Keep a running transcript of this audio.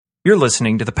You're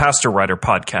listening to the Pastor Writer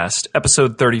Podcast,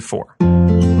 episode 34.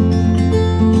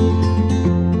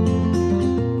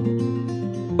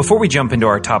 Before we jump into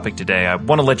our topic today, I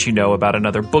want to let you know about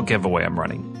another book giveaway I'm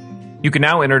running. You can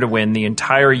now enter to win the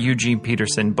entire Eugene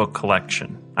Peterson book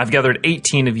collection. I've gathered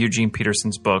 18 of Eugene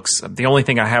Peterson's books. The only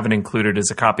thing I haven't included is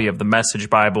a copy of the Message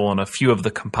Bible and a few of the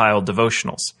compiled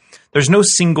devotionals. There's no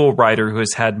single writer who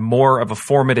has had more of a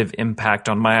formative impact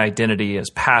on my identity as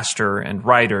pastor and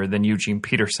writer than Eugene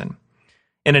Peterson.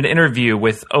 In an interview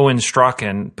with Owen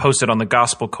Strachan posted on the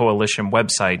Gospel Coalition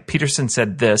website, Peterson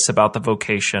said this about the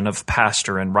vocation of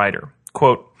pastor and writer.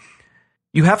 Quote,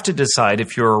 "You have to decide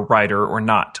if you're a writer or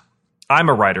not. I'm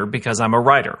a writer because I'm a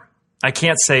writer. I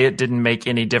can't say it didn't make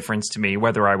any difference to me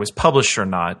whether I was published or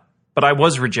not, but I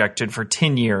was rejected for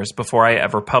 10 years before I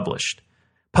ever published.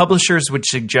 Publishers would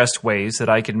suggest ways that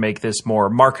I could make this more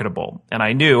marketable, and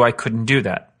I knew I couldn't do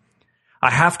that. I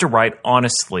have to write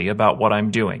honestly about what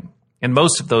I'm doing, and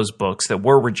most of those books that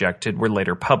were rejected were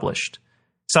later published,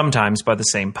 sometimes by the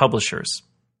same publishers.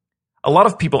 A lot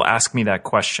of people ask me that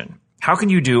question. How can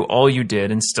you do all you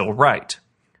did and still write?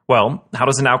 Well, how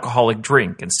does an alcoholic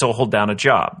drink and still hold down a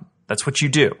job? That's what you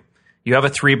do. You have a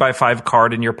 3x5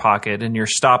 card in your pocket, and you're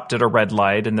stopped at a red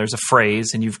light, and there's a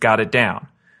phrase, and you've got it down.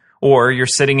 Or you're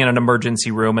sitting in an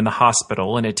emergency room in the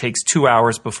hospital, and it takes 2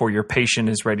 hours before your patient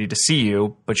is ready to see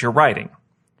you, but you're writing.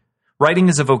 Writing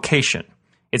is a vocation.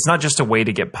 It's not just a way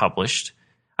to get published.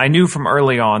 I knew from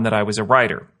early on that I was a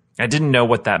writer. I didn't know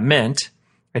what that meant.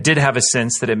 I did have a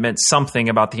sense that it meant something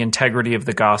about the integrity of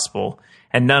the gospel,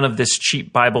 and none of this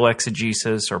cheap Bible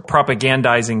exegesis or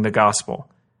propagandizing the gospel.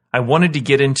 I wanted to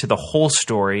get into the whole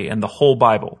story and the whole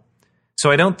Bible. So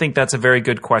I don't think that's a very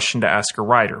good question to ask a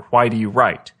writer. Why do you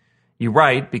write? You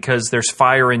write because there's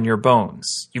fire in your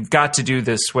bones. You've got to do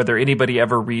this whether anybody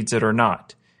ever reads it or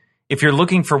not. If you're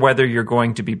looking for whether you're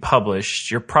going to be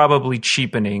published, you're probably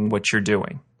cheapening what you're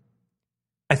doing.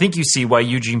 I think you see why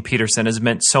Eugene Peterson has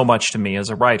meant so much to me as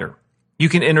a writer. You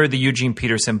can enter the Eugene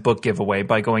Peterson book giveaway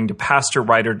by going to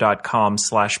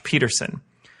pastorwriter.com/Peterson.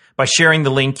 By sharing the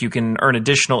link, you can earn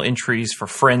additional entries for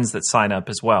friends that sign up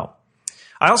as well.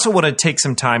 I also want to take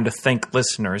some time to thank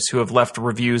listeners who have left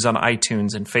reviews on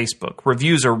iTunes and Facebook.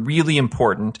 Reviews are really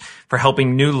important for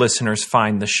helping new listeners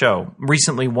find the show.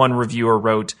 Recently, one reviewer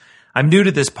wrote, "I'm new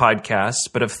to this podcast,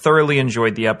 but have thoroughly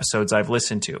enjoyed the episodes I've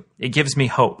listened to. It gives me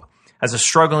hope. As a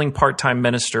struggling part-time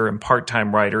minister and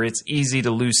part-time writer, it's easy to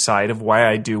lose sight of why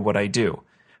I do what I do.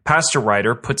 Pastor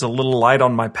Writer puts a little light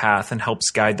on my path and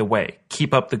helps guide the way.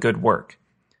 Keep up the good work."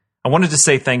 I wanted to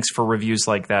say thanks for reviews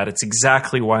like that. It's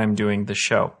exactly why I'm doing the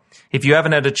show. If you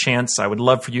haven't had a chance, I would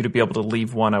love for you to be able to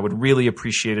leave one. I would really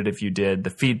appreciate it if you did. The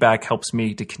feedback helps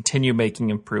me to continue making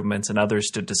improvements and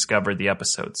others to discover the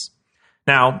episodes.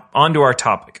 Now, on to our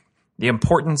topic, the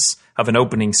importance of an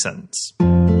opening sentence.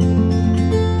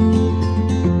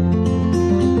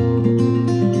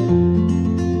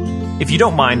 If you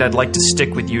don't mind, I'd like to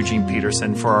stick with Eugene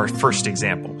Peterson for our first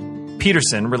example.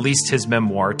 Peterson released his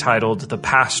memoir titled The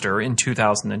Pastor in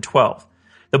 2012.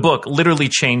 The book literally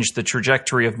changed the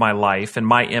trajectory of my life and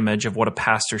my image of what a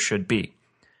pastor should be.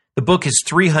 The book is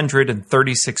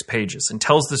 336 pages and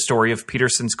tells the story of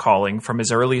Peterson's calling from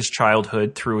his earliest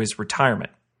childhood through his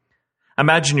retirement.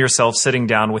 Imagine yourself sitting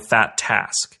down with that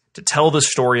task, to tell the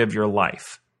story of your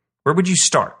life. Where would you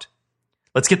start?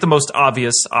 Let's get the most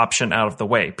obvious option out of the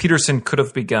way. Peterson could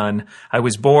have begun, "I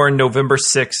was born November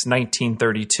 6,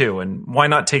 1932, and why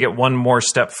not take it one more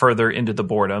step further into the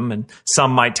boredom, and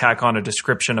some might tack on a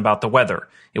description about the weather.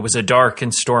 It was a dark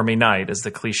and stormy night, as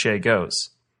the cliche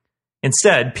goes.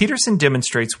 Instead, Peterson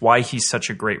demonstrates why he's such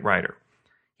a great writer.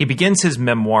 He begins his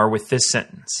memoir with this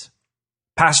sentence,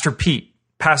 Pastor Pete,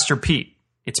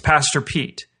 it's Pastor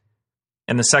Pete.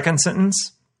 And the second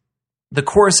sentence, the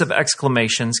chorus of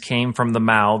exclamations came from the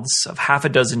mouths of half a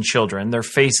dozen children, their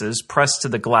faces pressed to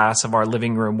the glass of our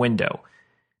living room window.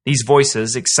 These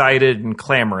voices, excited and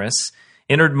clamorous,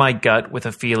 entered my gut with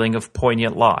a feeling of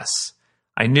poignant loss.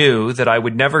 I knew that I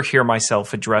would never hear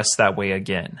myself addressed that way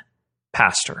again.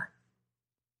 Pastor.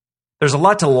 There's a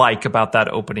lot to like about that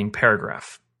opening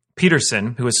paragraph.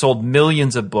 Peterson, who has sold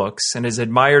millions of books and is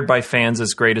admired by fans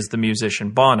as great as the musician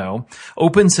Bono,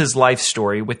 opens his life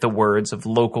story with the words of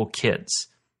local kids.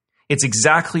 It's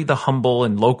exactly the humble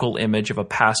and local image of a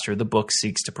pastor the book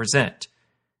seeks to present.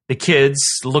 The kids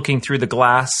looking through the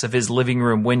glass of his living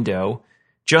room window,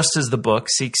 just as the book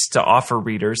seeks to offer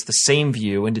readers the same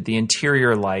view into the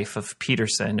interior life of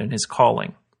Peterson and his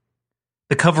calling.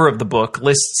 The cover of the book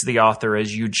lists the author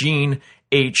as Eugene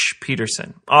H.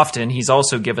 Peterson. Often, he's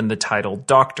also given the title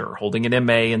Doctor, holding an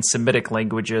MA in Semitic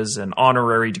languages and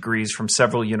honorary degrees from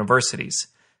several universities.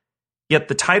 Yet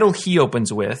the title he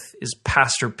opens with is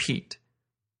Pastor Pete.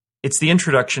 It's the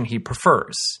introduction he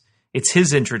prefers. It's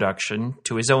his introduction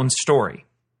to his own story.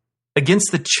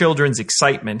 Against the children's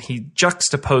excitement, he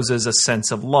juxtaposes a sense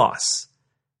of loss.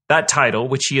 That title,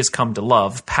 which he has come to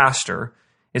love, Pastor,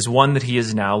 is one that he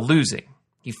is now losing.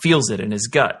 He feels it in his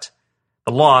gut.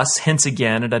 The loss hints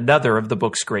again at another of the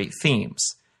book's great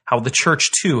themes, how the church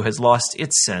too has lost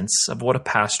its sense of what a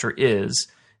pastor is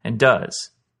and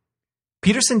does.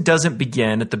 Peterson doesn't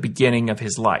begin at the beginning of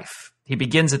his life. He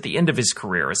begins at the end of his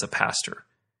career as a pastor.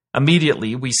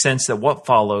 Immediately, we sense that what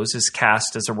follows is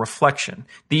cast as a reflection.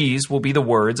 These will be the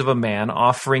words of a man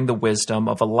offering the wisdom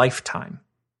of a lifetime.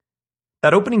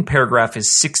 That opening paragraph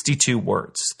is 62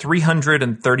 words,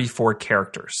 334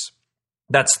 characters.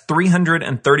 That's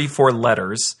 334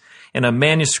 letters in a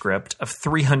manuscript of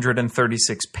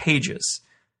 336 pages.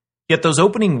 Yet those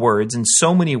opening words in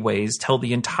so many ways tell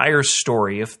the entire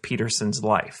story of Peterson's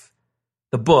life.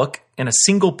 The book in a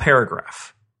single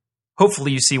paragraph.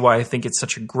 Hopefully you see why I think it's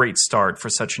such a great start for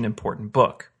such an important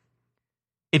book.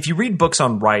 If you read books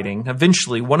on writing,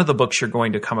 eventually one of the books you're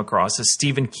going to come across is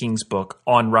Stephen King's book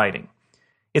On Writing.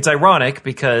 It's ironic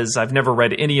because I've never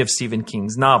read any of Stephen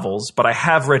King's novels, but I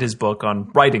have read his book on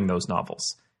writing those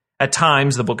novels. At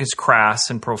times, the book is crass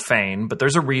and profane, but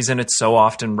there's a reason it's so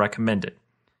often recommended.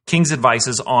 King's advice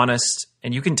is honest,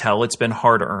 and you can tell it's been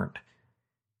hard-earned.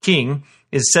 King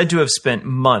is said to have spent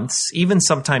months, even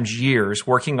sometimes years,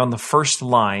 working on the first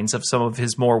lines of some of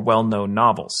his more well-known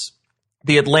novels.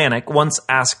 The Atlantic once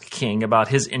asked King about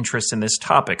his interest in this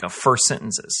topic of first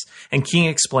sentences, and King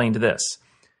explained this.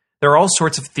 There are all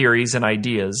sorts of theories and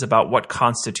ideas about what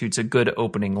constitutes a good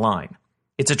opening line.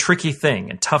 It's a tricky thing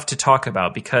and tough to talk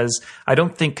about because I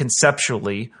don't think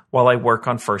conceptually while I work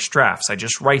on first drafts. I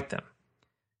just write them.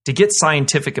 To get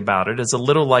scientific about it is a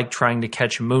little like trying to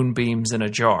catch moonbeams in a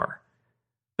jar.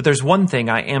 But there's one thing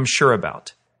I am sure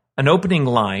about. An opening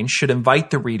line should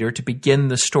invite the reader to begin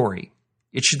the story.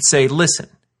 It should say, listen,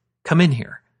 come in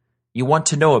here. You want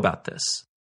to know about this.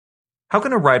 How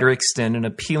can a writer extend an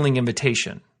appealing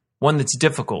invitation, one that's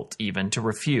difficult even to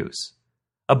refuse?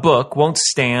 A book won't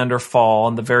stand or fall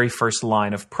on the very first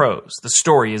line of prose. The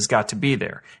story has got to be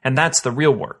there, and that's the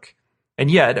real work. And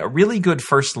yet, a really good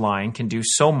first line can do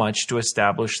so much to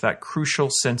establish that crucial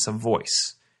sense of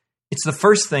voice. It's the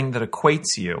first thing that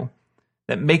equates you,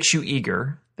 that makes you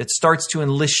eager, that starts to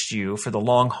enlist you for the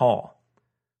long haul.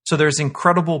 So there's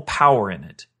incredible power in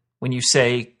it when you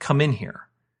say, come in here.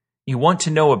 You want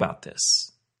to know about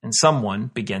this, and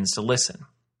someone begins to listen.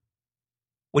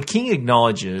 What King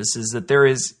acknowledges is that there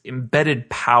is embedded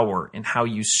power in how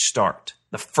you start,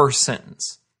 the first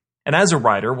sentence. And as a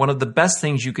writer, one of the best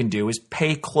things you can do is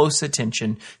pay close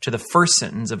attention to the first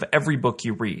sentence of every book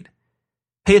you read.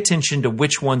 Pay attention to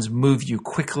which ones move you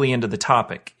quickly into the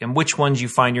topic and which ones you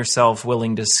find yourself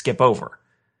willing to skip over.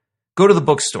 Go to the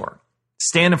bookstore,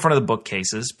 stand in front of the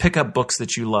bookcases, pick up books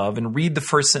that you love, and read the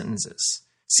first sentences.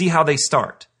 See how they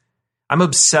start. I'm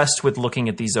obsessed with looking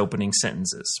at these opening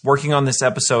sentences. Working on this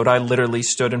episode, I literally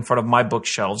stood in front of my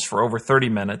bookshelves for over 30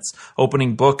 minutes,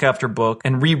 opening book after book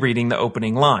and rereading the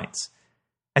opening lines.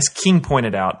 As King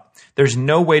pointed out, there's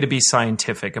no way to be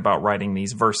scientific about writing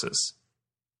these verses.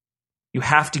 You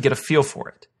have to get a feel for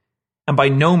it. And by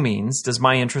no means does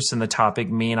my interest in the topic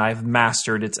mean I've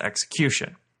mastered its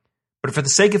execution. But for the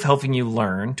sake of helping you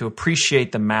learn to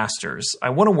appreciate the masters,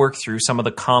 I want to work through some of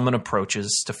the common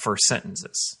approaches to first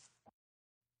sentences.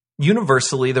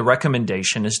 Universally, the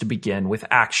recommendation is to begin with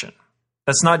action.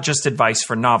 That's not just advice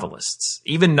for novelists.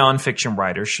 Even nonfiction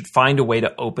writers should find a way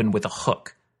to open with a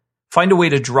hook. Find a way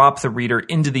to drop the reader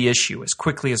into the issue as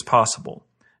quickly as possible.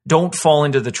 Don't fall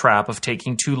into the trap of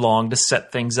taking too long to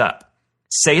set things up.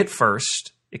 Say it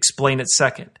first, explain it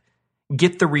second.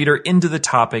 Get the reader into the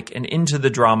topic and into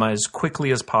the drama as quickly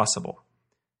as possible.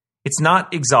 It's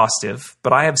not exhaustive,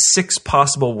 but I have 6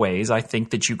 possible ways I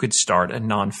think that you could start a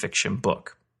nonfiction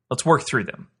book. Let's work through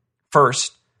them.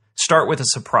 First, start with a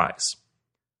surprise.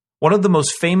 One of the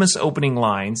most famous opening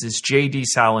lines is J.D.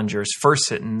 Salinger's first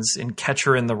sentence in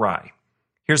Catcher in the Rye.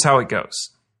 Here's how it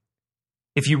goes.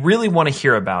 If you really want to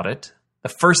hear about it, the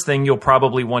first thing you'll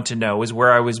probably want to know is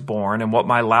where I was born and what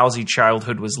my lousy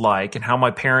childhood was like and how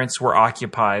my parents were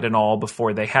occupied and all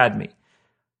before they had me.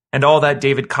 And all that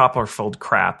David Copperfield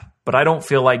crap, but I don't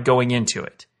feel like going into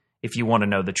it, if you want to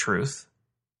know the truth.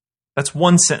 That's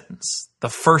one sentence, the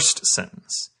first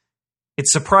sentence.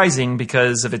 It's surprising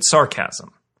because of its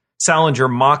sarcasm. Salinger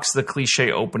mocks the cliché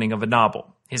opening of a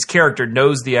novel. His character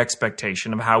knows the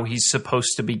expectation of how he's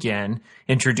supposed to begin,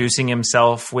 introducing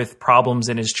himself with problems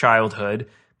in his childhood,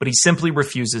 but he simply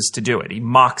refuses to do it. He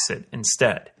mocks it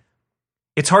instead.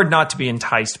 It's hard not to be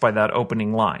enticed by that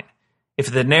opening line.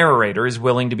 If the narrator is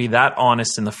willing to be that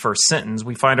honest in the first sentence,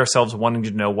 we find ourselves wanting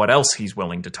to know what else he's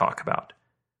willing to talk about.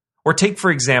 Or take,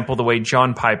 for example, the way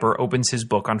John Piper opens his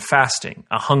book on fasting,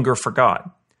 A Hunger for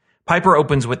God. Piper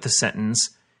opens with the sentence,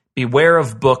 "Beware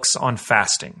of books on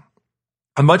fasting."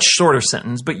 A much shorter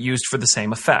sentence, but used for the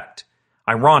same effect.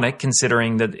 Ironic,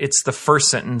 considering that it's the first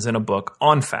sentence in a book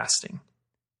on fasting.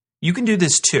 You can do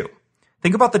this too.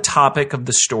 Think about the topic of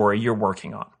the story you're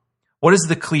working on. What is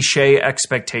the cliché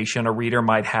expectation a reader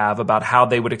might have about how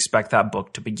they would expect that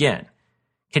book to begin?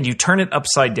 Can you turn it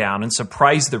upside down and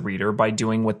surprise the reader by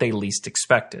doing what they least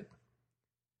expected?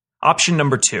 Option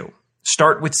number 2,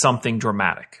 start with something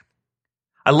dramatic.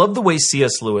 I love the way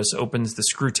C.S. Lewis opens the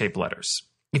Screwtape Letters.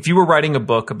 If you were writing a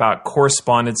book about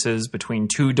correspondences between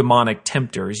two demonic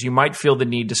tempters, you might feel the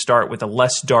need to start with a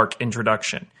less dark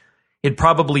introduction. You'd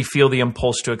probably feel the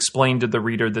impulse to explain to the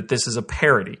reader that this is a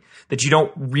parody, that you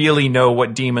don't really know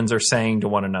what demons are saying to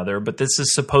one another, but this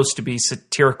is supposed to be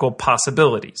satirical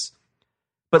possibilities.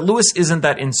 But Lewis isn't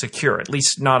that insecure, at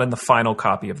least not in the final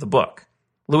copy of the book.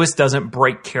 Lewis doesn't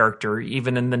break character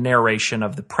even in the narration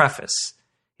of the preface.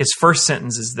 His first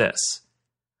sentence is this: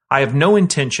 "I have no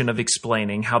intention of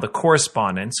explaining how the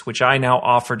correspondence which I now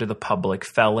offer to the public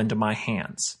fell into my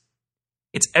hands."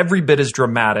 It's every bit as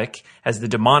dramatic as the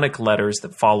demonic letters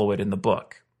that follow it in the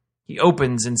book. He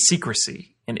opens in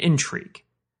secrecy and intrigue.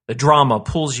 The drama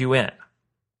pulls you in.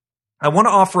 I want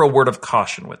to offer a word of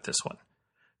caution with this one.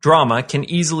 Drama can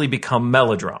easily become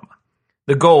melodrama.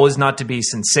 The goal is not to be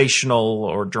sensational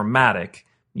or dramatic.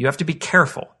 You have to be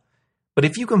careful. But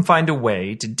if you can find a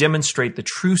way to demonstrate the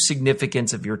true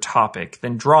significance of your topic,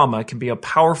 then drama can be a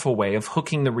powerful way of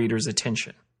hooking the reader's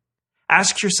attention.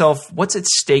 Ask yourself, what's at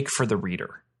stake for the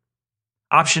reader?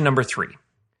 Option number 3,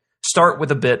 start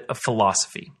with a bit of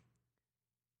philosophy.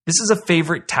 This is a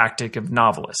favorite tactic of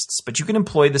novelists, but you can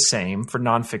employ the same for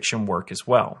nonfiction work as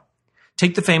well.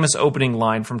 Take the famous opening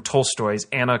line from Tolstoy's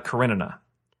Anna Karenina.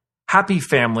 "Happy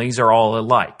families are all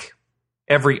alike.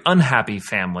 Every unhappy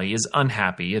family is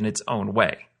unhappy in its own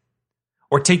way."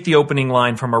 Or take the opening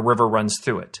line from A River Runs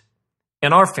Through It.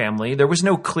 "In our family, there was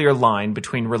no clear line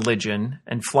between religion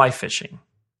and fly fishing."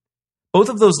 Both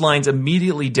of those lines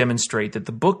immediately demonstrate that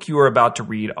the book you are about to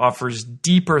read offers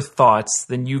deeper thoughts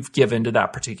than you've given to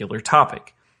that particular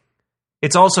topic.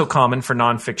 It's also common for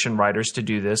nonfiction writers to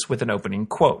do this with an opening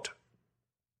quote.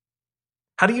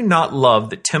 How do you not love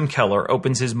that Tim Keller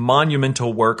opens his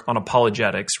monumental work on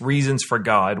apologetics, Reasons for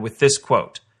God, with this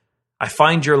quote, "I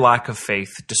find your lack of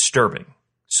faith disturbing."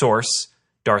 Source,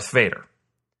 Darth Vader.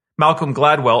 Malcolm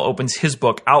Gladwell opens his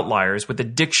book Outliers with a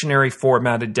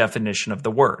dictionary-formatted definition of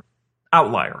the word.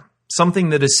 Outlier, something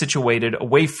that is situated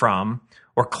away from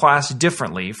or classed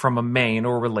differently from a main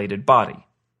or related body.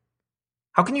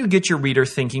 How can you get your reader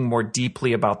thinking more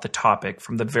deeply about the topic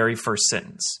from the very first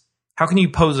sentence? How can you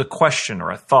pose a question or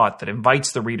a thought that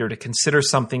invites the reader to consider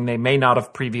something they may not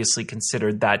have previously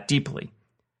considered that deeply?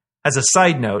 As a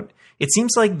side note, it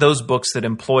seems like those books that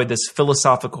employ this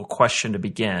philosophical question to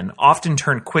begin often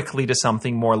turn quickly to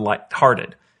something more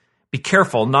lighthearted. Be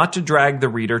careful not to drag the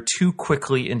reader too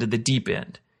quickly into the deep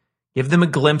end. Give them a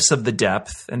glimpse of the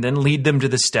depth and then lead them to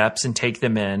the steps and take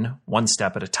them in one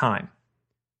step at a time.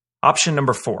 Option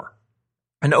number 4.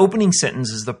 An opening sentence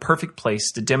is the perfect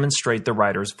place to demonstrate the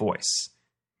writer's voice.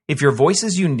 If your voice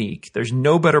is unique, there's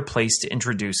no better place to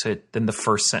introduce it than the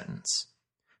first sentence.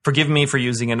 Forgive me for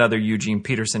using another Eugene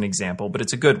Peterson example, but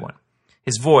it's a good one.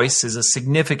 His voice is a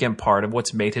significant part of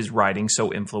what's made his writing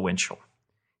so influential.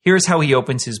 Here's how he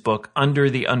opens his book, Under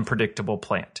the Unpredictable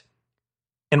Plant.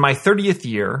 "In my 30th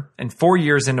year, and 4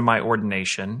 years into my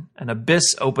ordination, an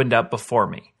abyss opened up before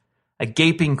me. A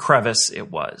gaping crevice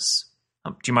it was."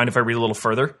 Do you mind if I read a little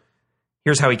further?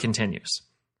 Here's how he continues.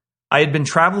 "I had been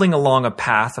traveling along a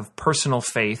path of personal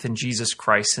faith in Jesus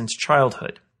Christ since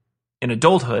childhood. In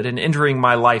adulthood and entering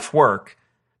my life work,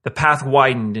 the path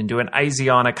widened into an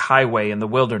Asiatic highway in the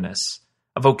wilderness,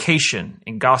 a vocation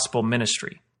in gospel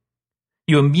ministry."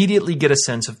 You immediately get a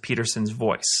sense of Peterson's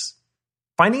voice.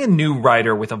 Finding a new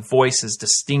writer with a voice as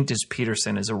distinct as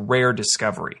Peterson is a rare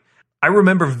discovery. I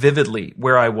remember vividly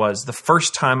where I was the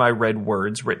first time I read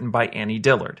words written by Annie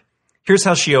Dillard. Here's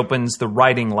how she opens The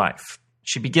Writing Life.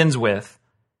 She begins with,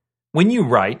 "When you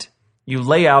write, you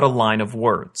lay out a line of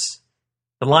words.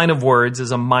 The line of words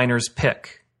is a miner's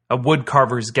pick, a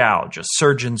woodcarver's gouge, a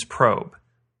surgeon's probe.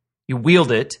 You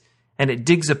wield it, and it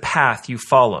digs a path you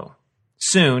follow.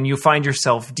 Soon you find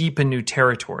yourself deep in new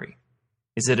territory.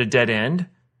 Is it a dead end,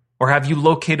 or have you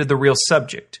located the real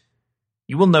subject?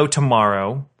 You will know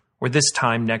tomorrow, or this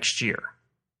time next year."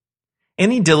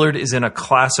 Annie Dillard is in a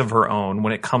class of her own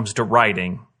when it comes to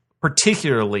writing,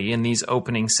 particularly in these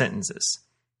opening sentences.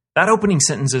 That opening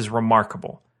sentence is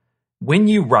remarkable. When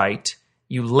you write,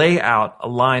 you lay out a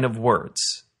line of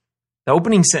words. The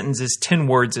opening sentence is 10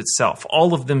 words itself,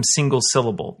 all of them single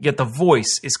syllable, yet the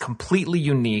voice is completely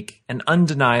unique and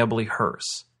undeniably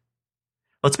hers.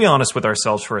 Let's be honest with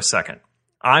ourselves for a second.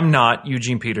 I'm not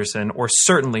Eugene Peterson, or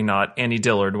certainly not Annie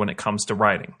Dillard when it comes to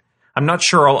writing. I'm not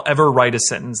sure I'll ever write a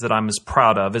sentence that I'm as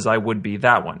proud of as I would be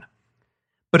that one.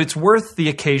 But it's worth the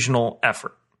occasional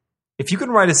effort. If you can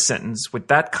write a sentence with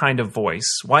that kind of voice,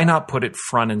 why not put it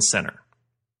front and center?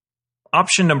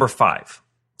 Option number 5,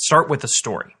 start with a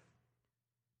story.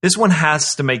 This one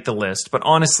has to make the list, but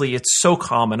honestly, it's so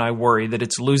common I worry that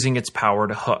it's losing its power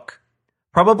to hook.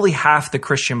 Probably half the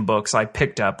Christian books I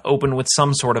picked up open with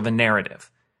some sort of a narrative.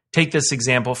 Take this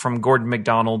example from Gordon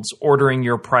MacDonald's Ordering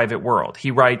Your Private World.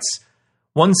 He writes,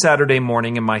 "One Saturday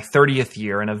morning in my 30th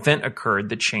year, an event occurred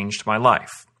that changed my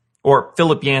life." Or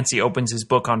Philip Yancey opens his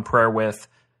book on prayer with,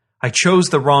 "I chose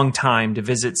the wrong time to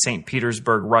visit St.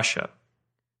 Petersburg, Russia."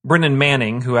 Brennan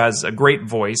Manning, who has a great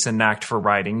voice and knack for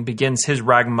writing, begins his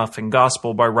Ragamuffin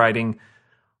Gospel by writing,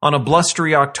 "On a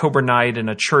blustery October night in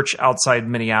a church outside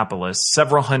Minneapolis,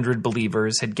 several hundred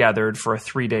believers had gathered for a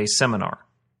 3-day seminar."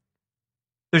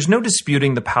 There's no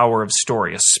disputing the power of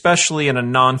story, especially in a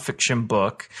nonfiction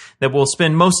book that will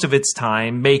spend most of its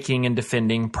time making and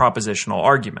defending propositional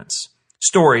arguments.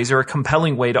 Stories are a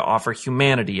compelling way to offer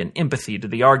humanity and empathy to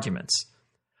the arguments.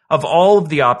 Of all of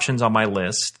the options on my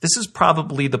list, this is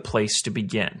probably the place to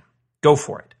begin. Go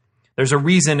for it. There's a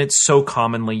reason it's so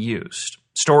commonly used.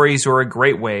 Stories are a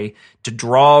great way to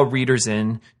draw readers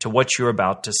in to what you're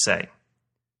about to say.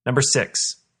 Number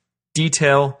 6,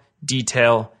 detail,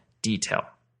 detail, detail.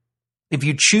 If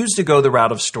you choose to go the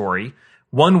route of story,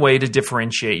 one way to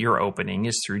differentiate your opening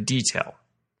is through detail.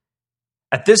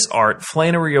 At this art,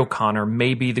 Flannery O'Connor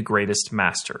may be the greatest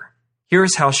master.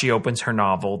 Here's how she opens her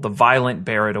novel, The Violent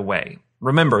Bear It Away.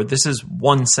 Remember, this is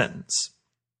one sentence.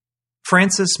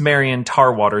 Francis Marion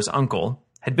Tarwater's uncle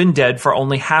had been dead for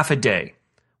only half a day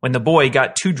when the boy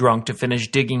got too drunk to finish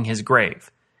digging his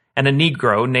grave, and a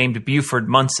Negro named Buford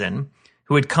Munson,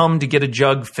 who had come to get a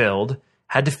jug filled,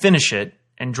 had to finish it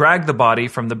and drag the body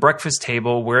from the breakfast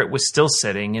table where it was still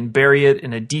sitting and bury it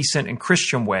in a decent and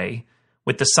Christian way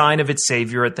with the sign of its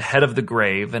Savior at the head of the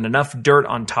grave and enough dirt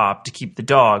on top to keep the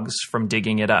dogs from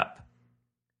digging it up.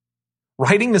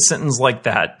 Writing a sentence like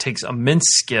that takes immense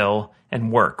skill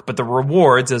and work, but the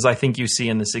rewards, as I think you see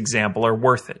in this example, are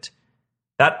worth it.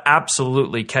 That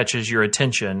absolutely catches your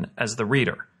attention as the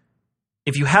reader.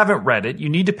 If you haven't read it, you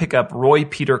need to pick up Roy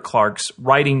Peter Clark's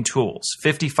Writing Tools,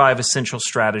 55 Essential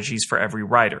Strategies for Every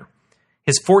Writer.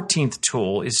 His 14th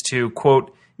tool is to,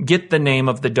 quote, get the name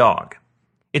of the dog.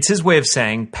 It's his way of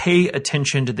saying, pay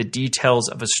attention to the details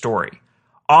of a story.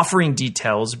 Offering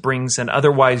details brings an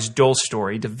otherwise dull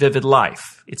story to vivid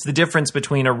life. It's the difference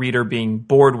between a reader being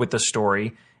bored with the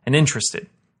story and interested.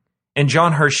 In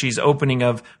John Hershey's opening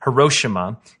of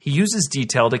Hiroshima, he uses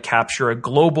detail to capture a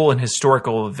global and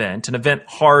historical event, an event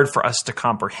hard for us to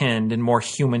comprehend in more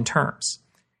human terms.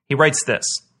 He writes this,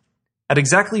 "At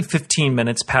exactly 15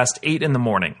 minutes past 8 in the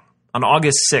morning, on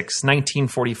August 6,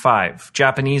 1945,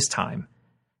 Japanese time,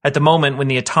 at the moment when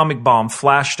the atomic bomb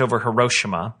flashed over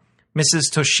Hiroshima, Mrs.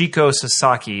 Toshiko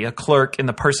Sasaki, a clerk in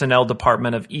the personnel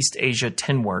department of East Asia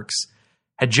Tin Works,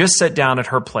 had just sat down at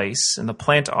her place in the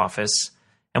plant office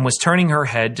and was turning her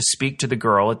head to speak to the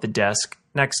girl at the desk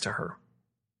next to her."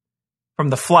 From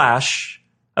the flash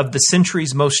of the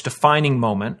century's most defining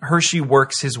moment, Hershey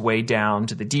works his way down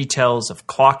to the details of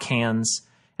clock hands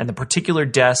and the particular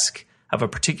desk of a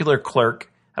particular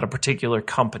clerk at a particular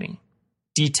company.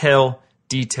 Detail,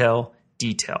 detail,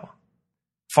 detail.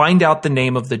 Find out the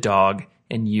name of the dog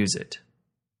and use it.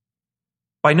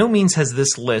 By no means has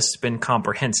this list been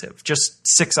comprehensive, just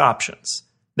 6 options.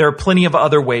 There are plenty of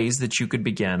other ways that you could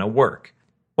begin a work.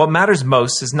 What matters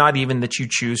most is not even that you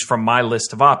choose from my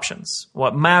list of options.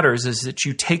 What matters is that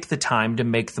you take the time to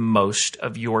make the most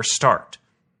of your start.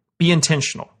 Be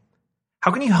intentional.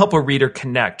 How can you help a reader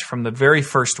connect from the very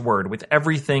first word with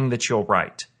everything that you'll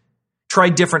write? Try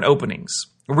different openings.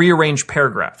 Rearrange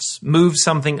paragraphs. Move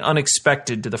something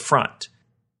unexpected to the front.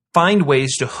 Find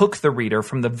ways to hook the reader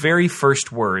from the very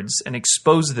first words and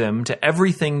expose them to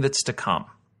everything that's to come.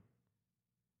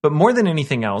 But more than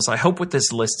anything else, I hope what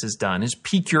this list has done is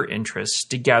pique your interest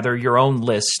to gather your own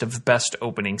list of best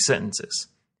opening sentences.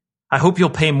 I hope you'll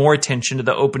pay more attention to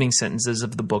the opening sentences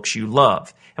of the books you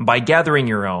love, and by gathering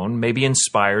your own, may be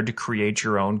inspired to create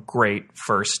your own great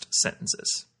first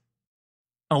sentences.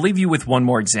 I'll leave you with one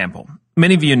more example.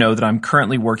 Many of you know that I'm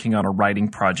currently working on a writing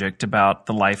project about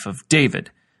the life of David.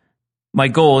 My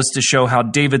goal is to show how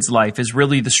David's life is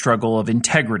really the struggle of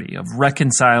integrity, of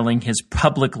reconciling his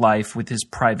public life with his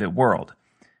private world.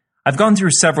 I've gone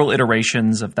through several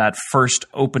iterations of that first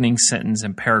opening sentence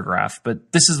and paragraph,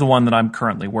 but this is the one that I'm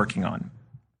currently working on.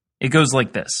 It goes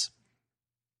like this.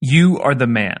 You are the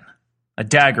man, a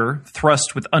dagger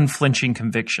thrust with unflinching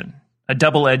conviction, a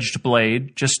double-edged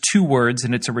blade, just 2 words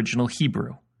in its original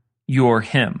Hebrew. You're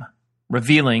him,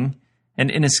 revealing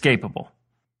and inescapable.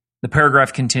 The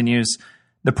paragraph continues,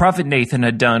 the prophet Nathan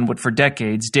had done what for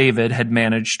decades David had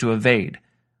managed to evade.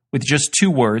 With just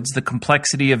 2 words, the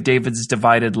complexity of David's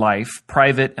divided life,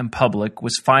 private and public,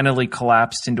 was finally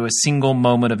collapsed into a single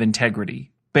moment of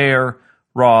integrity, bare,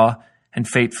 raw, and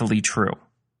fatefully true.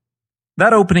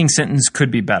 That opening sentence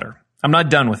could be better. I'm not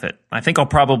done with it. I think I'll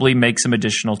probably make some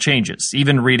additional changes.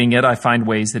 Even reading it, I find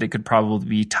ways that it could probably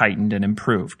be tightened and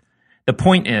improved. The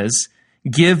point is,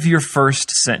 give your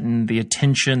first sentence the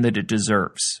attention that it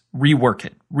deserves. Rework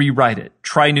it, rewrite it,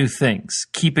 try new things,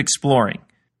 keep exploring.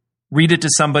 Read it to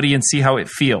somebody and see how it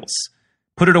feels.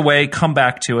 Put it away, come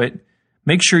back to it.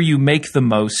 Make sure you make the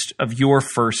most of your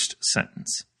first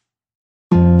sentence.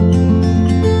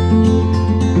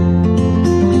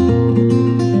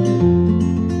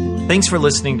 Thanks for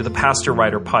listening to the Pastor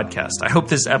Writer Podcast. I hope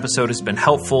this episode has been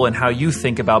helpful in how you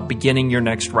think about beginning your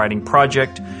next writing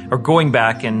project or going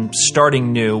back and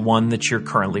starting new, one that you're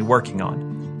currently working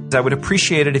on. I would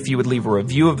appreciate it if you would leave a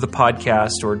review of the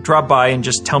podcast or drop by and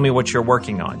just tell me what you're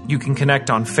working on. You can connect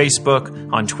on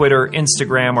Facebook, on Twitter,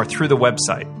 Instagram, or through the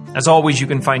website. As always, you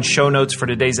can find show notes for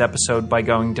today's episode by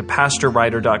going to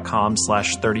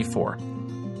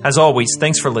pastorwriter.com/34. As always,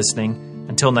 thanks for listening.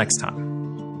 Until next time.